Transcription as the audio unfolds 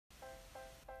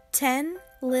10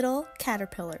 little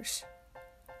caterpillars.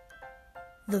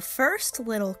 The first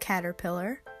little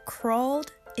caterpillar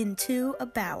crawled into a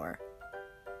bower.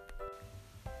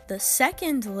 The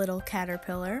second little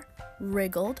caterpillar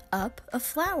wriggled up a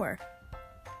flower.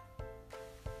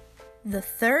 The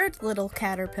third little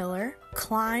caterpillar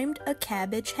climbed a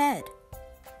cabbage head.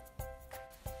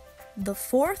 The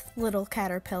fourth little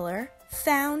caterpillar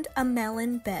found a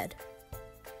melon bed.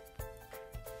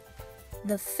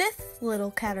 The fifth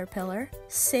little caterpillar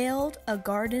sailed a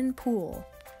garden pool.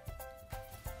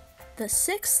 The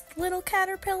sixth little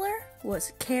caterpillar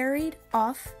was carried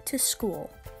off to school.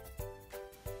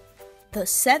 The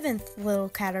seventh little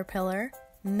caterpillar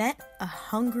met a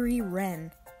hungry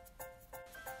wren.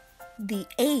 The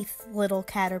eighth little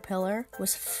caterpillar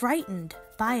was frightened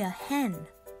by a hen.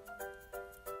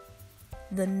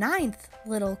 The ninth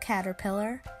little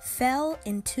caterpillar fell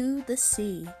into the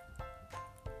sea.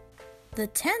 The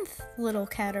 10th little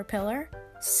caterpillar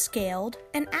scaled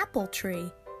an apple tree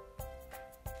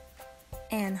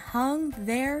and hung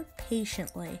there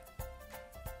patiently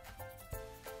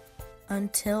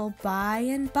until by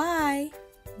and by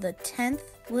the 10th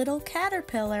little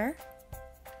caterpillar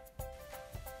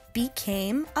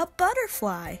became a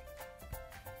butterfly.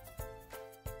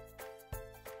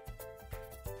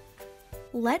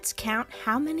 Let's count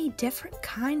how many different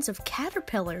kinds of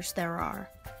caterpillars there are.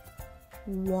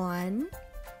 1,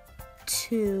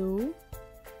 2,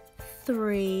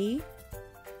 3,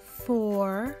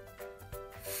 4,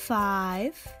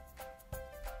 5,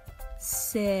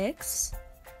 6,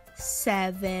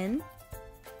 7,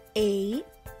 8,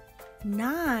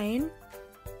 9,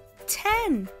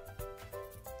 10.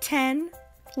 10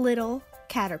 little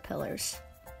caterpillars.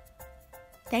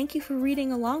 Thank you for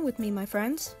reading along with me, my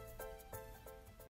friends.